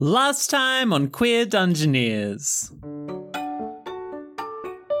Last time on Queer Dungeoneers.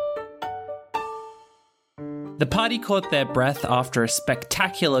 The party caught their breath after a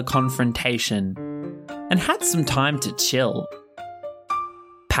spectacular confrontation and had some time to chill.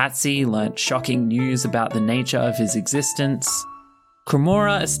 Patsy learnt shocking news about the nature of his existence.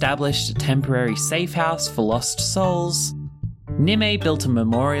 Cremora established a temporary safe house for lost souls. Nime built a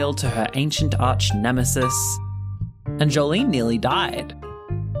memorial to her ancient arch nemesis. And Jolene nearly died.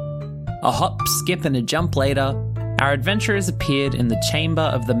 A hop, skip, and a jump later, our adventurers appeared in the chamber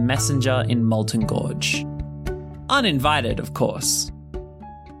of the messenger in Molten Gorge. Uninvited, of course.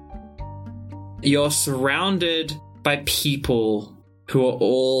 You're surrounded by people who are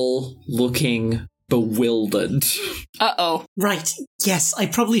all looking bewildered. Uh-oh. Right, yes, I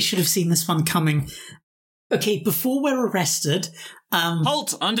probably should have seen this one coming. Okay, before we're arrested,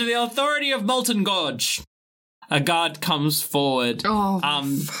 Halt! Under the authority of Molten Gorge. A guard comes forward.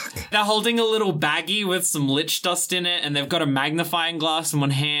 Fuck. They're holding a little baggie with some lich dust in it, and they've got a magnifying glass in one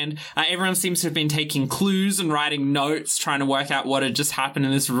hand. Everyone seems to have been taking clues and writing notes, trying to work out what had just happened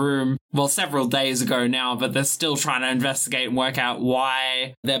in this room. Well, several days ago now, but they're still trying to investigate and work out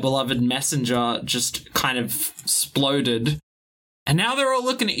why their beloved messenger just kind of exploded. And now they're all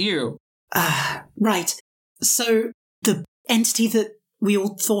looking at you. Right. So, the entity that we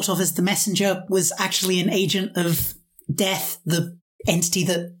all thought of as the messenger was actually an agent of death, the entity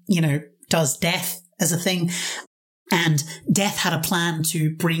that, does death as a thing. And Death had a plan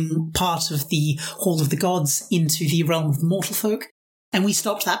to bring part of the Hall of the Gods into the realm of the mortal folk. And we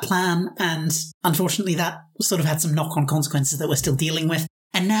stopped that plan, and unfortunately that sort of had some knock-on consequences that we're still dealing with.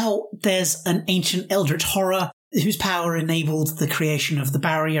 And now there's an ancient eldritch horror whose power enabled the creation of the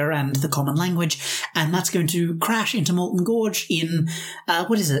barrier and the common language, and that's going to crash into Molten Gorge in,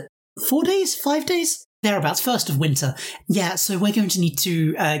 4 days? 5 days? Thereabouts, 1st of winter. Yeah, so we're going to need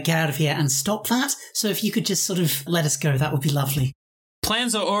to get out of here and stop that, so if you could just sort of let us go, that would be lovely.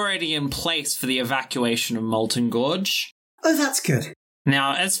 Plans are already in place for the evacuation of Molten Gorge. Oh, that's good.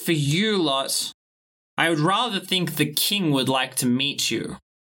 Now, as for you lot, I would rather think the king would like to meet you.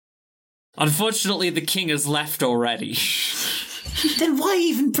 Unfortunately, the king has left already. Then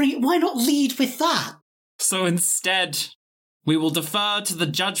why not lead with that? So instead, we will defer to the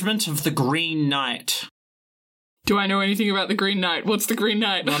judgment of the Green Knight. Do I know anything about the Green Knight? What's the Green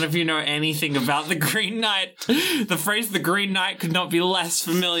Knight? None of you know anything about the Green Knight. The phrase the Green Knight could not be less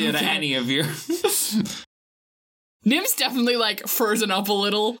familiar to any of you. Nim's definitely, frozen up a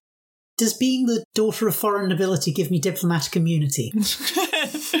little. Does being the daughter of foreign nobility give me diplomatic immunity?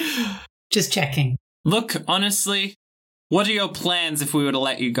 Just checking. Look, honestly, what are your plans if we were to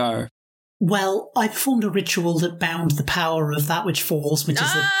let you go? Well, I performed a ritual that bound the power of that which falls, which is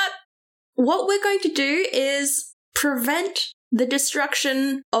What we're going to do is prevent the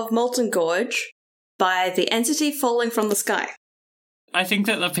destruction of Molten Gorge by the entity falling from the sky. I think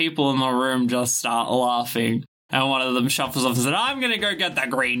that the people in the room just start laughing, and one of them shuffles off and says, I'm going to go get the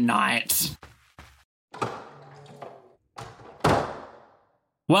Green Knight.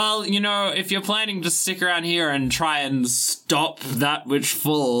 Well, if you're planning to stick around here and try and stop that which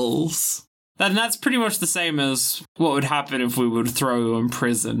falls, then that's pretty much the same as what would happen if we would throw you in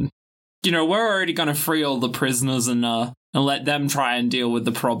prison. We're already going to free all the prisoners and let them try and deal with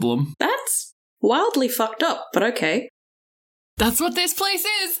the problem. That's wildly fucked up, but okay. That's what this place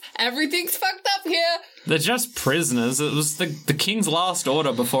is! Everything's fucked up here! They're just prisoners. It was the king's last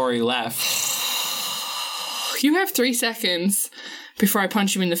order before he left. You have 3 seconds before I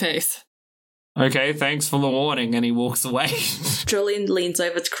punch you in the face. Okay, thanks for the warning, and he walks away. Jolene leans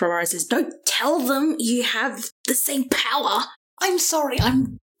over to Cremora and says, Don't tell them you have the same power. I'm sorry,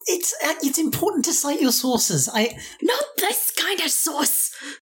 it's important to cite your sources. Not this kind of source.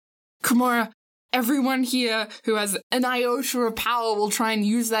 Cremora, everyone here who has an iota of power will try and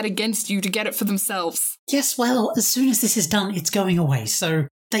use that against you to get it for themselves. Yes, well, as soon as this is done, it's going away, so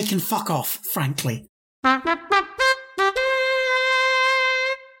they can fuck off, frankly.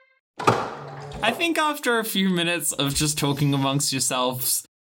 I think after a few minutes of just talking amongst yourselves,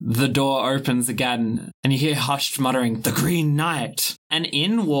 the door opens again, and you hear hushed muttering, the Green Knight. And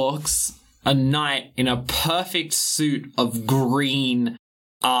in walks a knight in a perfect suit of green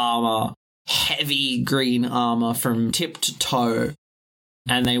armor, heavy green armor from tip to toe.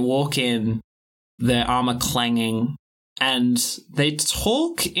 And they walk in, their armor clanging, and they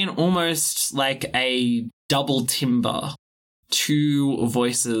talk in almost like a double timbre. 2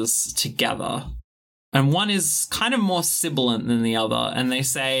 voices together. And one is kind of more sibilant than the other, and they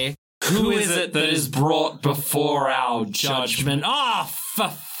say, Who is it that is brought before our judgment? For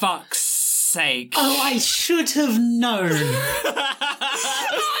fuck's sake. Oh, I should have known.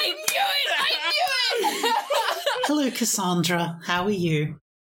 Hello, Cassandra. How are you?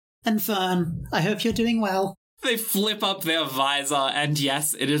 And Vern, I hope you're doing well. They flip up their visor, and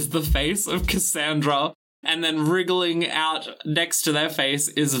yes, it is the face of Cassandra. And then wriggling out next to their face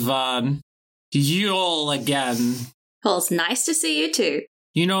is Vern. You all again. Well, it's nice to see you too.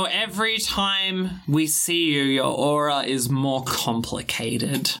 You know, every time we see you, your aura is more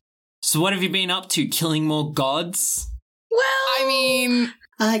complicated. So what have you been up to? Killing more gods? Well, I mean,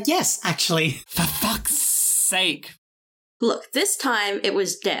 Yes, actually. For fuck's sake. look, this time it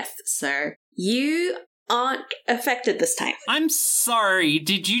was death, so you aren't affected this time. I'm sorry,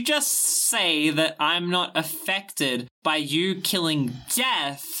 did you just say that I'm not affected by you killing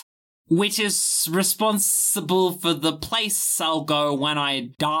death, which is responsible for the place I'll go when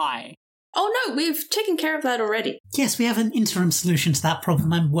I die? Oh no, we've taken care of that already. Yes, we have an interim solution to that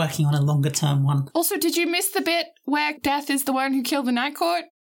problem. I'm working on a longer-term one. also, did you miss the bit where Death is the one who killed the Night Court?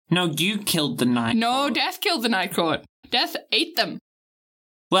 No, you killed the Night No, Court. Death killed the Night Court. Death ate them.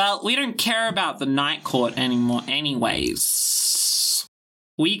 Well, we don't care about the Night Court anymore anyways.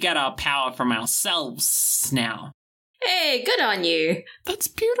 We get our power from ourselves now. Hey, good on you. That's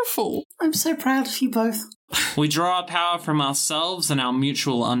beautiful. I'm so proud of you both. We draw our power from ourselves and our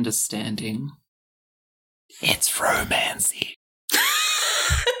mutual understanding. It's romancy.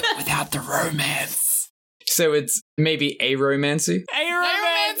 But without the romance. So it's maybe a romancy? A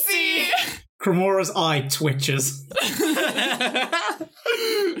romancy! Cremora's eye twitches.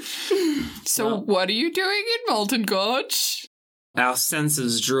 So Well- what are you doing in Molten Gorge? Our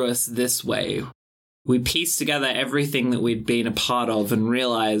senses drew us this way. We pieced together everything that we'd been a part of and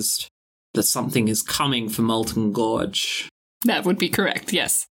realized that something is coming for Molten Gorge. That would be correct,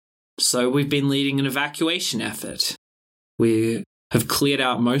 yes. So we've been leading an evacuation effort. We have cleared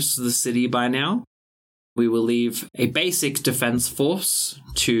out most of the city by now. We will leave a basic defense force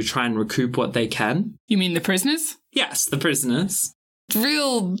to try and recoup what they can. You mean the prisoners? Yes, the prisoners.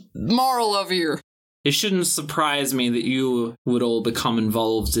 Real moral of you. It shouldn't surprise me that you would all become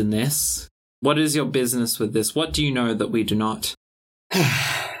involved in this. What is your business with this? What do you know that we do not?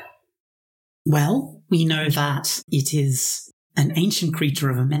 Well, we know that it is an ancient creature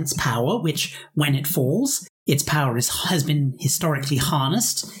of immense power, which, when it falls, its power has been historically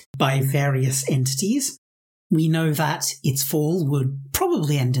harnessed by various entities. We know that its fall would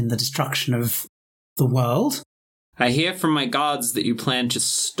probably end in the destruction of the world. I hear from my guards that you plan to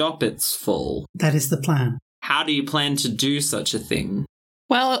stop its fall. That is the plan. How do you plan to do such a thing?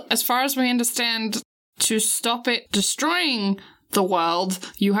 Well, as far as we understand, to stop it destroying the world,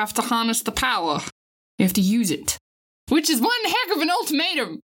 you have to harness the power. You have to use it. Which is one heck of an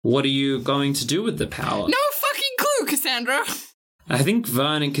ultimatum. What are you going to do with the power? No fucking clue, Cassandra. I think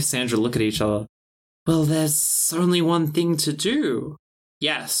Vern and Cassandra look at each other. Well, there's only one thing to do.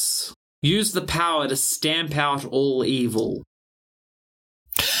 Yes. Use the power to stamp out all evil.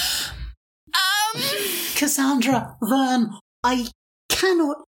 Cassandra, Vern, I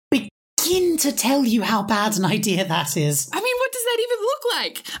cannot begin to tell you how bad an idea that is. I mean, what does that even look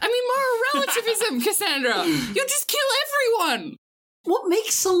like? I mean, moral relativism, Cassandra. You just kill everyone. What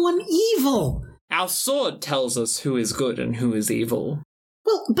makes someone evil? Our sword tells us who is good and who is evil.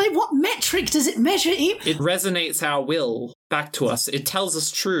 Well, by what metric does it measure it? It resonates our will back to us. It tells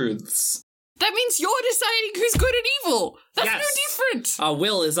us truths. That means you're deciding who's good and evil. That's Yes. no different. Our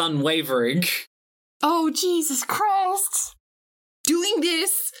will is unwavering. Oh, Jesus Christ. Doing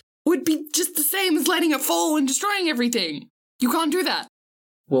this would be just the same as letting it fall and destroying everything. You can't do that.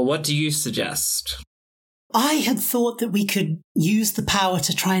 Well, what do you suggest? I had thought that we could use the power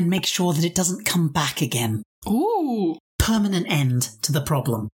to try and make sure that it doesn't come back again. Ooh. Permanent end to the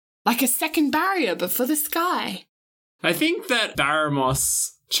problem. Like a second barrier, but for the sky. I think that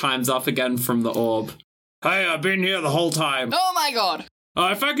Baramos chimes up again from the orb. Hey, I've been here the whole time. Oh my god.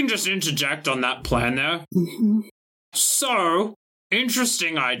 If I can just interject on that plan there. So,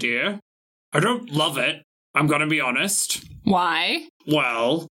 interesting idea. I don't love it, I'm gonna be honest. Why?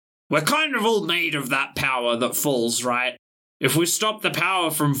 Well, we're kind of all made of that power that falls, right? If we stop the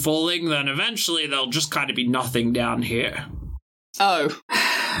power from falling, then eventually there'll just kind of be nothing down here. Oh.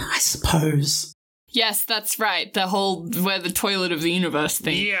 I suppose. Yes, that's right. The whole where the toilet of the universe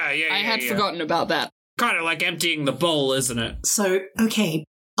thing. Yeah. I had forgotten about that. Kind of like emptying the bowl, isn't it? So, okay,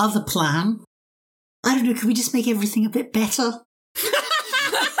 other plan. I don't know, could we just make everything a bit better?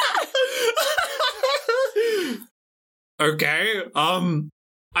 Okay,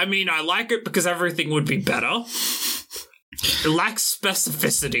 I mean, I like it because everything would be better. It lacks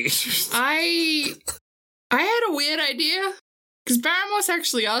specificity. I had a weird idea. Because Baramos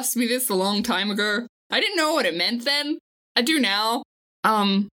actually asked me this a long time ago. I didn't know what it meant then. I do now.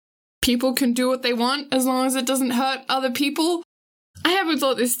 people can do what they want as long as it doesn't hurt other people. I haven't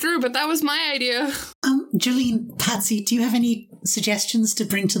thought this through, but that was my idea. Jolene, Patsy, do you have any suggestions to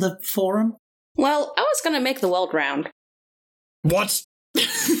bring to the forum? Well, I was going to make the world round. What?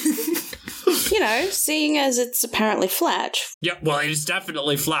 You know, seeing as it's apparently flat. Yeah, well, it's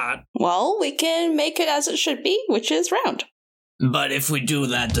definitely flat. Well, we can make it as it should be, which is round. But if we do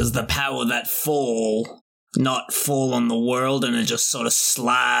that, does the power that fall not fall on the world and it just sort of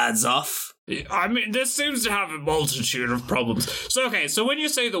slides off? I mean, this seems to have a multitude of problems. So when you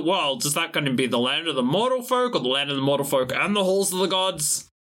say the world, is that going to be the land of the mortal folk, or the land of the mortal folk and the halls of the gods?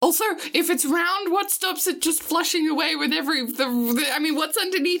 Also, if it's round, what stops it just flushing away with I mean, what's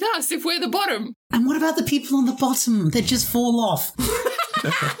underneath us if we're the bottom? And what about the people on the bottom that just fall off?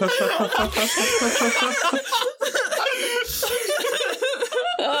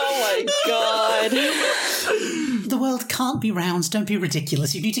 Oh my god. The world can't be round. Don't be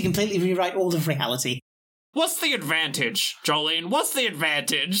ridiculous. You need to completely rewrite all of reality. What's the advantage, Jolene? What's the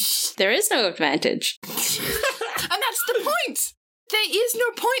advantage? There is no advantage. And that's the point! There is no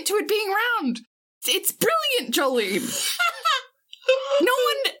point to it being round. It's brilliant, Jolene. No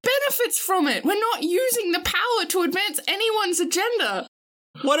one benefits from it. We're not using the power to advance anyone's agenda.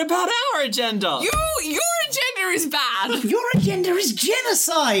 What about our agenda? Your agenda is bad. Your agenda is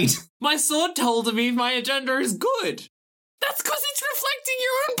genocide! My sword told me my agenda is good. That's because it's reflecting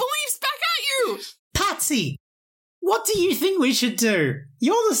your own beliefs back at you. Patsy, what do you think we should do?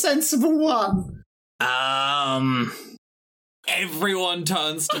 You're the sensible one. Everyone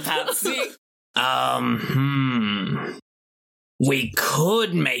turns to Patsy. We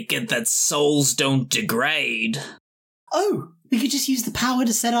could make it that souls don't degrade. Oh, we could just use the power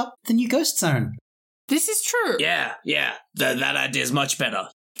to set up the new ghost zone. This is true. Yeah, that idea's much better.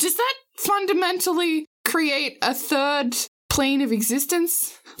 Does that fundamentally create a third plane of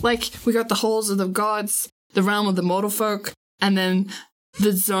existence? Like, we got the halls of the gods, the realm of the mortal folk, and then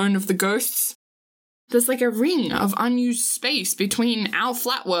the zone of the ghosts. There's like a ring of unused space between our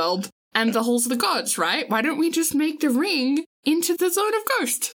flat world and the halls of the gods, right? Why don't we just make the ring into the zone of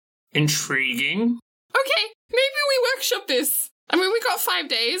ghost? Intriguing. Okay, maybe we workshop this. I mean, we got 5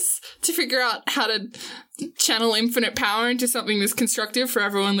 days to figure out how to channel infinite power into something that's constructive for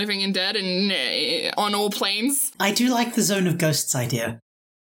everyone living and dead and on all planes. I do like the zone of ghosts idea.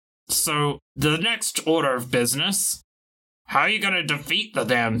 So, the next order of business, how are you going to defeat the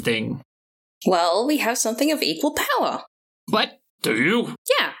damn thing? Well, we have something of equal power. What? Do you?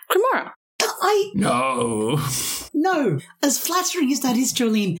 Yeah, Cremora. No. No. As flattering as that is,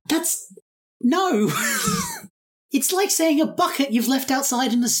 Jolene, that's... No. It's like saying a bucket you've left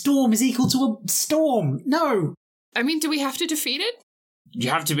outside in a storm is equal to a storm. No. I mean, do we have to defeat it?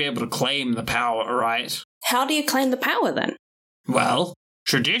 You have to be able to claim the power, right? How do you claim the power, then? Well,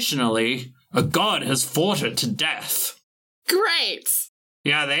 traditionally, a god has fought it to death. Great.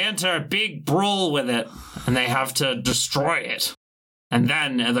 Yeah, they enter a big brawl with it, and they have to destroy it. And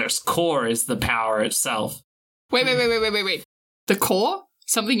then their core is the power itself. Wait. The core?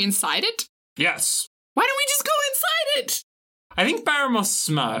 Something inside it? Yes. Why don't we just go inside it? I think Barrymore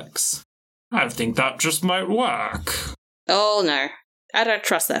smirks. I think that just might work. Oh, no. I don't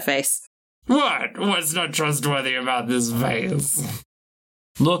trust that face. What? What's not trustworthy about this face?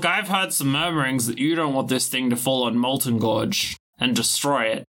 Look, I've heard some murmurings that you don't want this thing to fall on Molten Gorge and destroy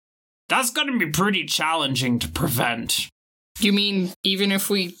it. That's going to be pretty challenging to prevent. You mean even if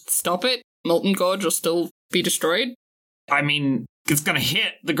we stop it, Molten Gorge will still be destroyed? I mean, it's going to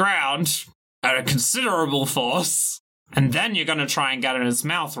hit the ground at a considerable force, and then you're going to try and get it in its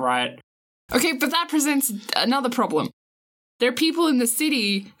mouth, right? Okay, but that presents another problem. There are people in the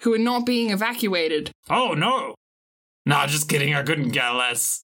city who are not being evacuated. Oh, no. Nah, just kidding, I couldn't get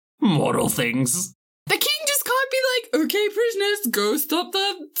less. Mortal things. The king just can't be like, okay, prisoners, go stop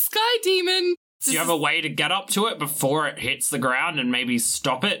the sky demon. Do you have a way to get up to it before it hits the ground and maybe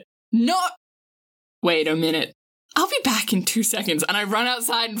stop it? Not. Wait a minute. I'll be back in 2 seconds, and I run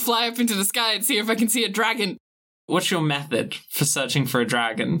outside and fly up into the sky and see if I can see a dragon. What's your method for searching for a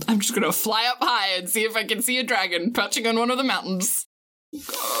dragon? I'm just gonna fly up high and see if I can see a dragon perching on one of the mountains.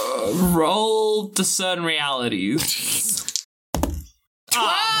 Roll discern realities.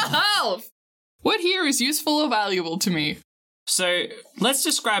 12! What here is useful or valuable to me? So, let's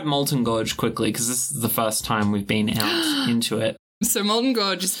describe Molten Gorge quickly, because this is the first time we've been out into it. So Molten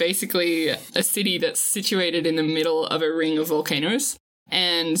Gorge is basically a city that's situated in the middle of a ring of volcanoes.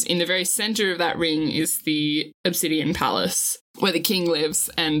 And in the very center of that ring is the Obsidian Palace, where the king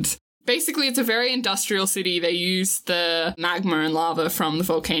lives. And basically it's a very industrial city. They use the magma and lava from the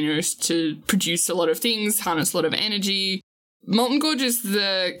volcanoes to produce a lot of things, harness a lot of energy. Molten Gorge is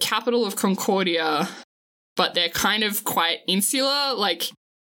the capital of Concordia, but they're kind of quite insular. Like,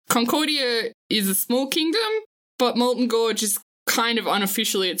 Concordia is a small kingdom, but Molten Gorge is kind of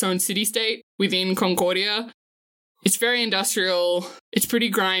unofficially its own city-state within Concordia. It's very industrial, it's pretty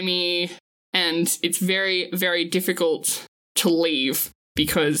grimy, and it's very, very difficult to leave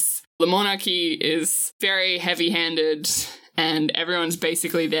because the monarchy is very heavy-handed and everyone's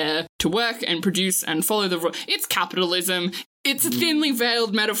basically there to work and produce and follow the... It's capitalism. It's a thinly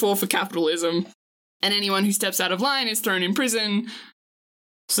veiled metaphor for capitalism. And anyone who steps out of line is thrown in prison.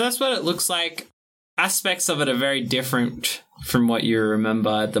 So that's what it looks like. Aspects of it are very different from what you remember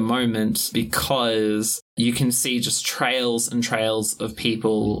at the moment because you can see just trails and trails of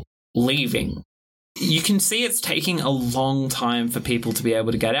people leaving. You can see it's taking a long time for people to be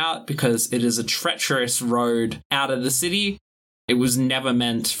able to get out because it is a treacherous road out of the city. It was never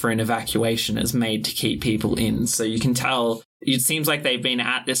meant for an evacuation. It's made to keep people in. So you can tell it seems like they've been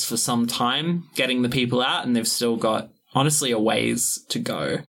at this for some time, getting the people out, and they've still got, honestly, a ways to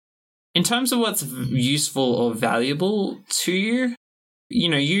go. In terms of what's useful or valuable to you, you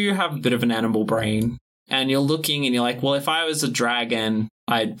know, you have a bit of an animal brain and you're looking and you're like, well, if I was a dragon,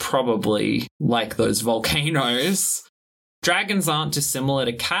 I'd probably like those volcanoes. Dragons aren't dissimilar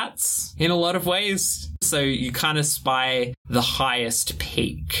to cats in a lot of ways. So you kind of spy the highest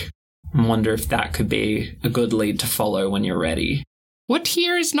peak and wonder if that could be a good lead to follow when you're ready. What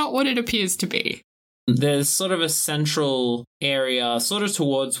here is not what it appears to be. There's sort of a central area, sort of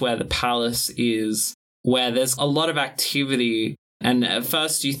towards where the palace is, where there's a lot of activity. And at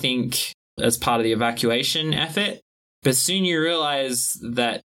first you think as part of the evacuation effort, but soon you realize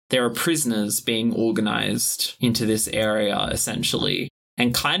that there are prisoners being organized into this area, essentially,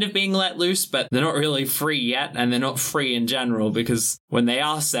 and kind of being let loose, but they're not really free yet, and they're not free in general, because when they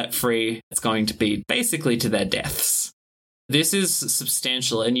are set free, it's going to be basically to their deaths. This is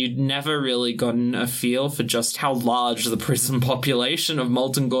substantial, and you'd never really gotten a feel for just how large the prison population of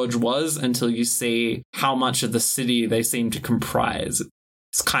Molten Gorge was until you see how much of the city they seem to comprise.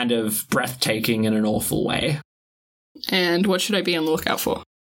 It's kind of breathtaking in an awful way. And what should I be on the lookout for?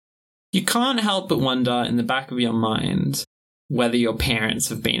 You can't help but wonder in the back of your mind whether your parents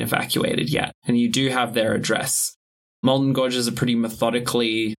have been evacuated yet, and you do have their address. Molten Gorge is a pretty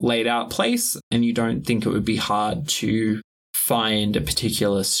methodically laid out place, and you don't think it would be hard to find a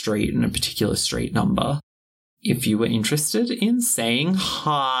particular street and a particular street number. If you were interested in saying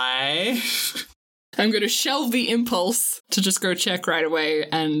hi... I'm going to shelve the impulse to just go check right away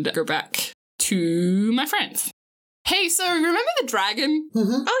and go back to my friends. Hey, so remember the dragon?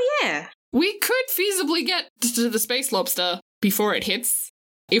 Mm-hmm. Oh, yeah. We could feasibly get to the space lobster before it hits,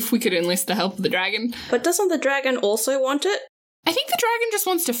 if we could enlist the help of the dragon. But doesn't the dragon also want it? I think the dragon just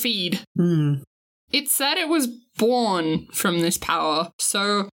wants to feed. Hmm. It said it was born from this power,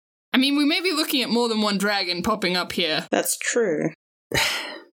 so, I mean, we may be looking at more than one dragon popping up here. That's true.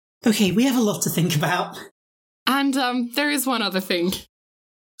 Okay, we have a lot to think about. And, there is one other thing.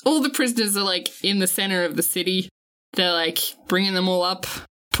 All the prisoners are, in the center of the city. They're, bringing them all up,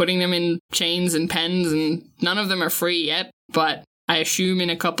 putting them in chains and pens, and none of them are free yet, but I assume in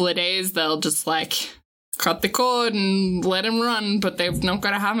a couple of days they'll just, cut the cord and let them run, but they've not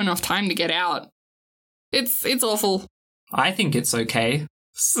got to have enough time to get out. It's awful. I think it's okay.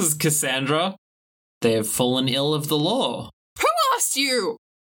 This is Cassandra. They've fallen ill of the law. Who asked you?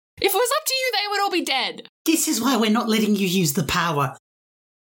 If it was up to you, they would all be dead. This is why we're not letting you use the power.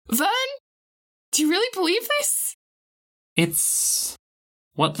 Vern? Do you really believe this? It's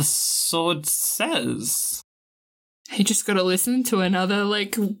what the sword says. You just gotta listen to another,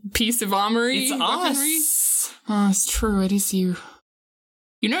 piece of armory. It's weaponry. us. Oh, it's true, it is you.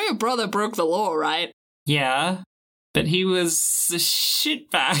 You know your brother broke the law, right? Yeah, but he was a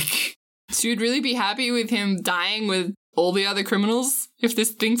shitbag. So you'd really be happy with him dying with all the other criminals if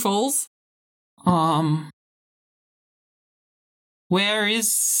this thing falls? Where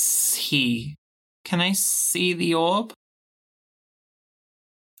is he? Can I see the orb?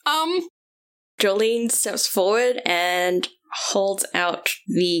 Jolene steps forward and holds out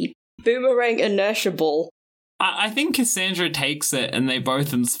the boomerang inertia ball. I think Cassandra takes it and they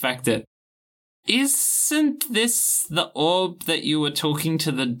both inspect it. Isn't this the orb that you were talking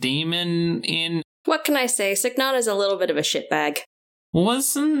to the demon in? What can I say? Signata's a little bit of a shitbag.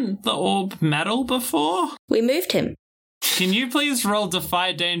 Wasn't the orb metal before? We moved him. Can you please roll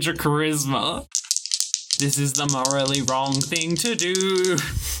Defy Danger Charisma? This is the morally wrong thing to do.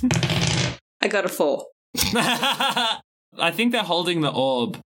 I got a 4. I think they're holding the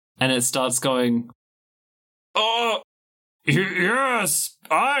orb and it starts going, oh, Yes,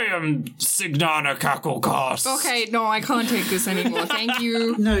 I am Signana Cacklecast. Okay, no, I can't take this anymore. Thank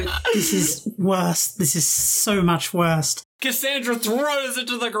you. No, this is worse. This is so much worse. Cassandra throws it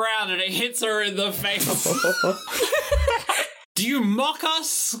to the ground and it hits her in the face. Do you mock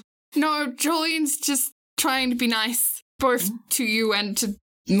us? No, Julian's just trying to be nice, both to you and to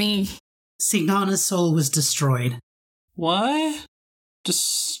me. Signana's soul was destroyed. What?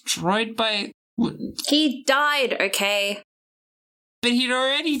 Destroyed by... He died, okay? But he'd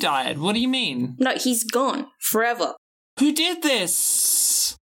already died. What do you mean? No, he's gone. Forever. Who did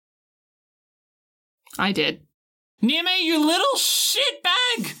this? I did. Nime, you little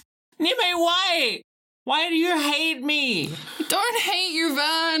shitbag! Nime, why? Why do you hate me? I don't hate you,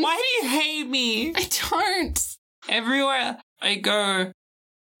 Vern. Why do you hate me? I don't. Everywhere I go,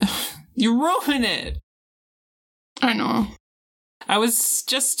 you ruin it. I know. I was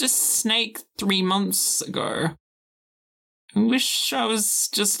just a snake 3 months ago. I wish I was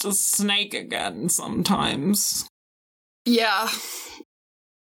just a snake again sometimes. Yeah.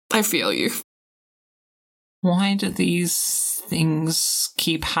 I feel you. Why do these things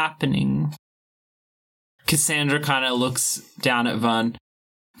keep happening? Cassandra kind of looks down at Vern.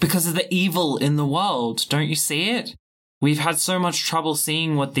 Because of the evil in the world, don't you see it? We've had so much trouble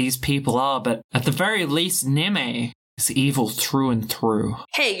seeing what these people are, but at the very least, Neme is evil through and through.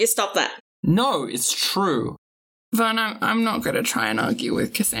 Hey, you stop that. No, it's true. Vern, I'm not going to try and argue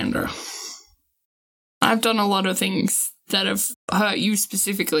with Cassandra. I've done a lot of things that have hurt you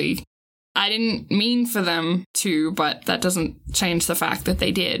specifically. I didn't mean for them to, but that doesn't change the fact that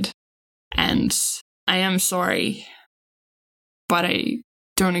they did. And I am sorry, but I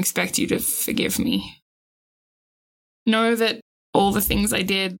don't expect you to forgive me. Know that all the things I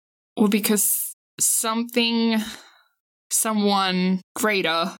did were because someone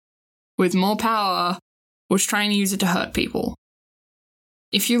greater with more power was trying to use it to hurt people.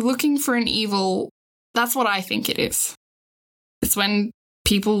 If you're looking for an evil, that's what I think it is. It's when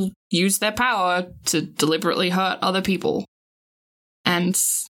people use their power to deliberately hurt other people. And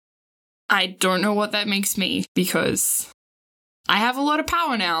I don't know what that makes me, because I have a lot of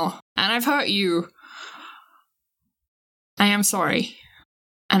power now, and I've hurt you. I am sorry,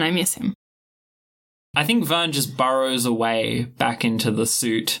 and I miss him. I think Vern just burrows away back into the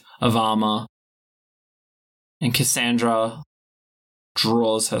suit of armor, and Cassandra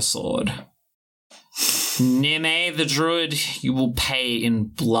draws her sword. Neme the druid, you will pay in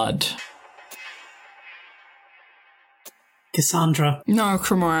blood. Cassandra. No,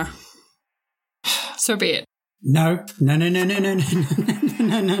 Cremora. So be it. No.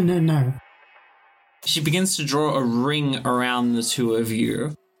 She begins to draw a ring around the two of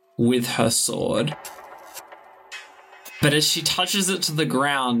you with her sword. But as she touches it to the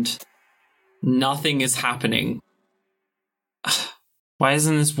ground, nothing is happening. Why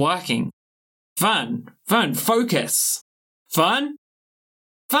isn't this working? Vern, focus. Vern?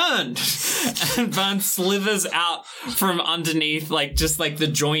 And Vern slithers out from underneath, just the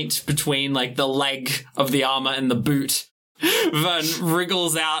joint between, the leg of the armor and the boot. Vern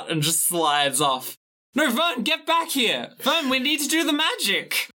wriggles out and just slides off. No, Vern, get back here! Vern, we need to do the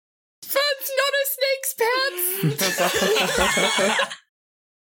magic! Vern's not a snake's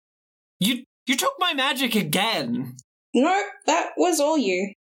pants! You took my magic again! No, that was all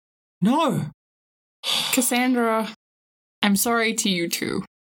you. No. Cassandra, I'm sorry to you too.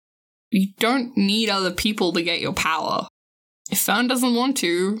 You don't need other people to get your power. If Fern doesn't want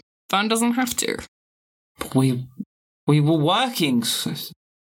to, Fern doesn't have to. We were working.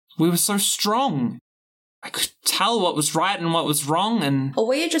 We were so strong. I could tell what was right and what was wrong, and... Or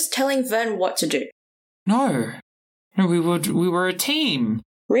were you just telling Vern what to do? No, we were a team.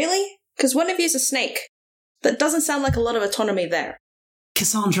 Really? Because one of you's a snake. That doesn't sound like a lot of autonomy there.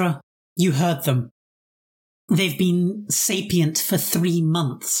 Cassandra, you heard them. They've been sapient for 3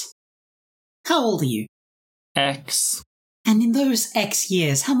 months. How old are you? X. And in those X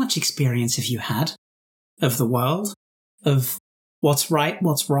years, how much experience have you had? Of the world? Of what's right,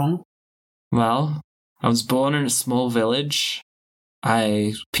 what's wrong? Well, I was born in a small village.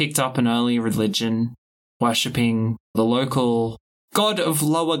 I picked up an early religion, worshipping the local god of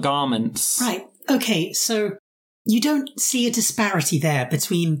lower garments. Right, okay, so you don't see a disparity there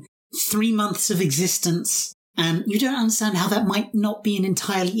between 3 months of existence, and you don't understand how that might not be an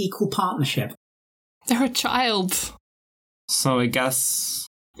entirely equal partnership. They're a child. So I guess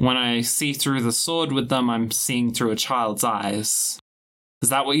when I see through the sword with them, I'm seeing through a child's eyes. Is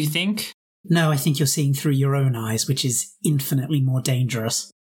that what you think? No, I think you're seeing through your own eyes, which is infinitely more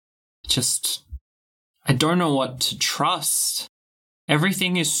dangerous. I don't know what to trust.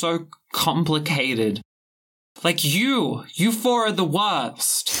 Everything is so complicated. Like you four are the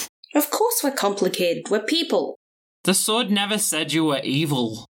worst. Of course we're complicated. We're people. The sword never said you were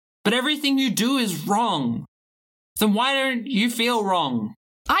evil, but everything you do is wrong. Then why don't you feel wrong?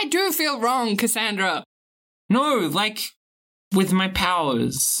 I do feel wrong, Cassandra. No, like, with my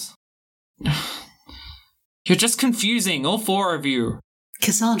powers. You're just confusing, all four of you.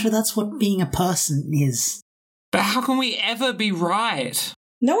 Cassandra, that's what being a person is. But how can we ever be right?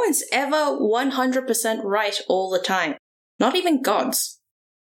 No one's ever 100% right all the time. Not even gods.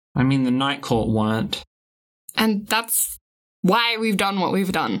 I mean, the Night Court weren't. And that's why we've done what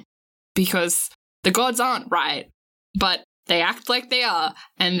we've done. Because the gods aren't right, but they act like they are,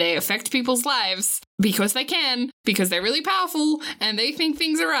 and they affect people's lives because they can, because they're really powerful, and they think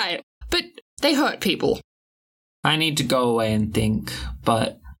things are right. But they hurt people. I need to go away and think,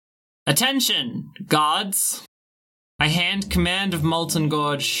 but... Attention, guards! I hand command of Molten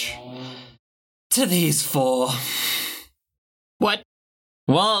Gorge to these four. What?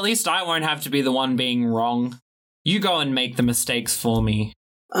 Well, at least I won't have to be the one being wrong. You go and make the mistakes for me.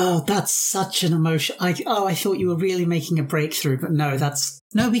 Oh, that's such an emotion. I thought you were really making a breakthrough, but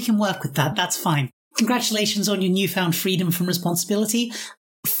no, we can work with that. That's fine. Congratulations on your newfound freedom from responsibility.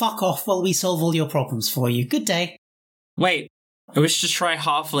 Fuck off while we solve all your problems for you. Good day. Wait, I wish to try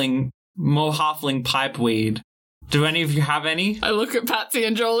more halfling pipeweed. Do any of you have any? I look at Patsy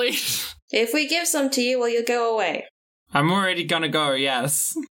and Jolie. If we give some to you, will you go away? I'm already gonna go,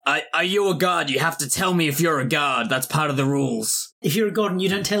 yes. Are you a god? You have to tell me if you're a god. That's part of the rules. If you're a god and you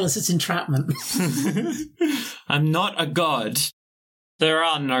don't tell us, it's entrapment. I'm not a god. There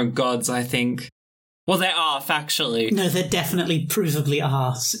are no gods, I think. Well, there are, factually. No, there definitely, provably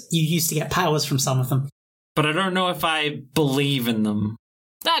are. You used to get powers from some of them. But I don't know if I believe in them.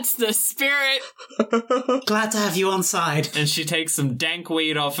 That's the spirit. Glad to have you on side. And she takes some dank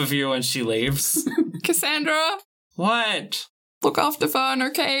weed off of you and she leaves. Cassandra, What? look after Fern,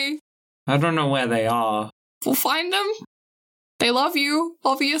 okay? I don't know where they are. We'll find them. They love you,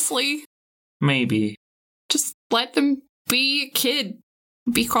 obviously. Maybe. Just let them be a kid.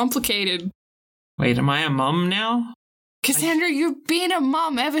 Be complicated. Wait, am I a mum now? Cassandra, you've been a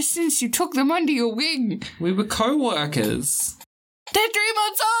mum ever since you took them under your wing. We were co-workers. They're 3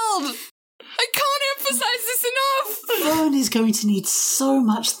 months old! I can't emphasize this enough! Fern is going to need so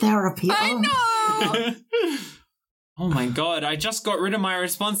much therapy. I know! Oh my god, I just got rid of my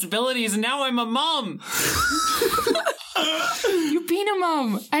responsibilities and now I'm a mum! You've been a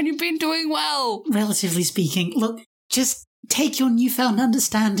mum, and you've been doing well. Relatively speaking, look, just take your newfound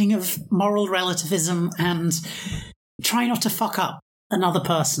understanding of moral relativism and try not to fuck up another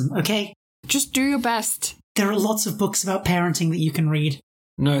person, okay? Just do your best. There are lots of books about parenting that you can read.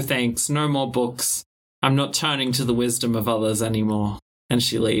 No thanks, no more books. I'm not turning to the wisdom of others anymore. And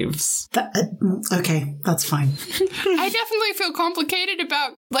she leaves. Okay, that's fine. I definitely feel complicated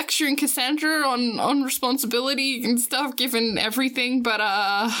about lecturing Cassandra on responsibility and stuff, given everything, but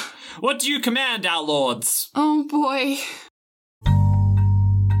What do you command, our lords? oh boy.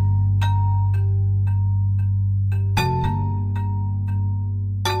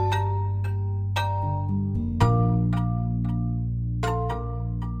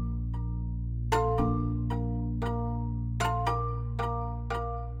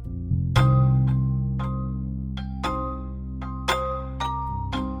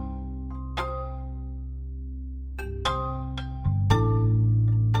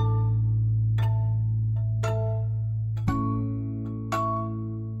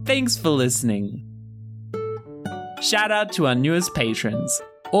 Thanks for listening. Shout out to our newest patrons,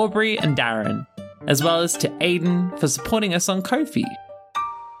 Aubrey and Darren, as well as to Aiden for supporting us on Ko-fi.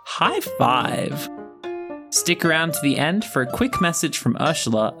 High five! Stick around to the end for a quick message from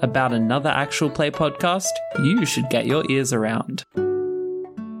Ursula about another actual play podcast you should get your ears around.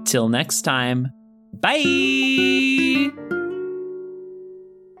 Till next time, bye!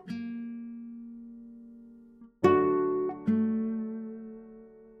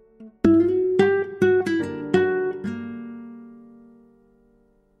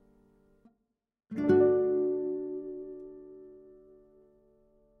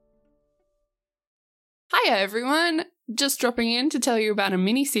 Hiya everyone! Just dropping in to tell you about a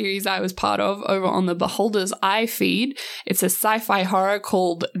mini-series I was part of over on the Beholder's Eye feed. It's a sci-fi horror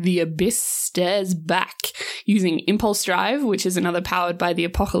called The Abyss Stares Back, using Impulse Drive, which is another powered by the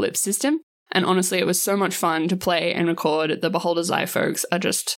Apocalypse system. And honestly, it was so much fun to play and record. The Beholder's Eye folks are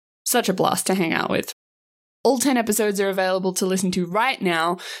just such a blast to hang out with. All 10 episodes are available to listen to right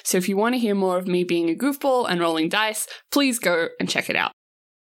now, so if you want to hear more of me being a goofball and rolling dice, please go and check it out.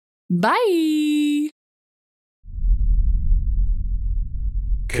 Bye!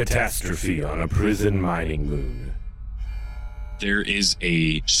 Catastrophe on a prison mining moon. There is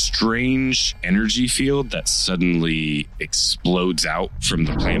a strange energy field that suddenly explodes out from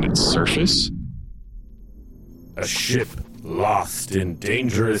the planet's surface. A ship lost in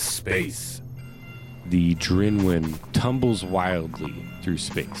dangerous space. The Drinwin tumbles wildly through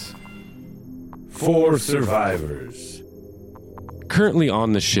space. 4 survivors. Currently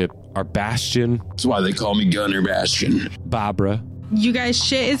on the ship are Bastion. That's why they call me Gunner Bastion. Barbara. You guys,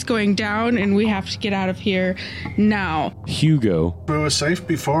 shit is going down and we have to get out of here now. Hugo. We were safe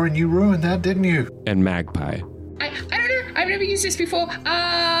before and you ruined that, didn't you? And Magpie. I don't know. I've never used this before.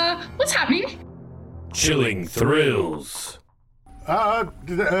 What's happening? Chilling thrills.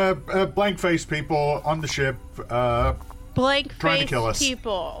 Blank face people on the ship, blank trying to face kill us.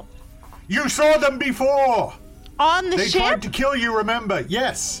 people. You saw them before! On the They ship? tried to kill you, remember?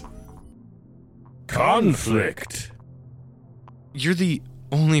 Yes. Conflict. You're the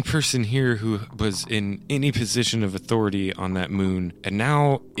only person here who was in any position of authority on that moon, and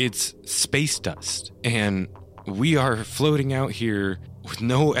now it's space dust. And we are floating out here with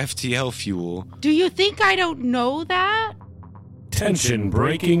no FTL fuel. Do you think I don't know that?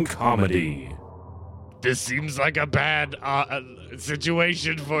 Tension-breaking comedy. This seems like a bad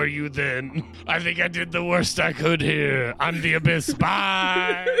situation for you then. I think I did the worst I could here. I'm the Abyss.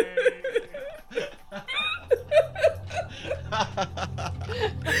 Bye!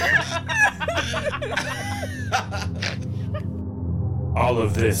 All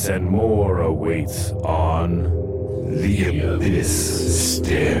of this and more awaits on The Abyss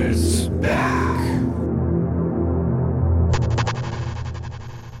Stares Back.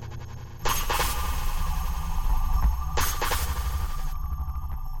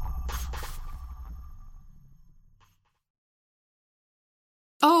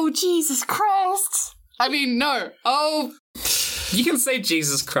 Oh, Jesus Christ. I mean, no. Oh. You can say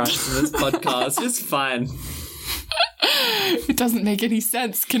Jesus Christ in this podcast. It's fine. It doesn't make any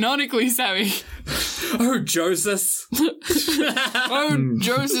sense canonically, Sammy. Oh, Joseph. Oh,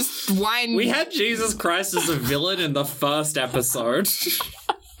 Joseph Wine. We had Jesus Christ as a villain in the first episode.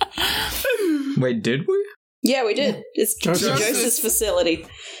 Wait, did we? Yeah, we did. It's Joseph's facility.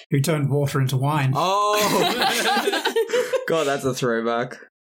 Who turned water into wine. Oh! God, that's a throwback.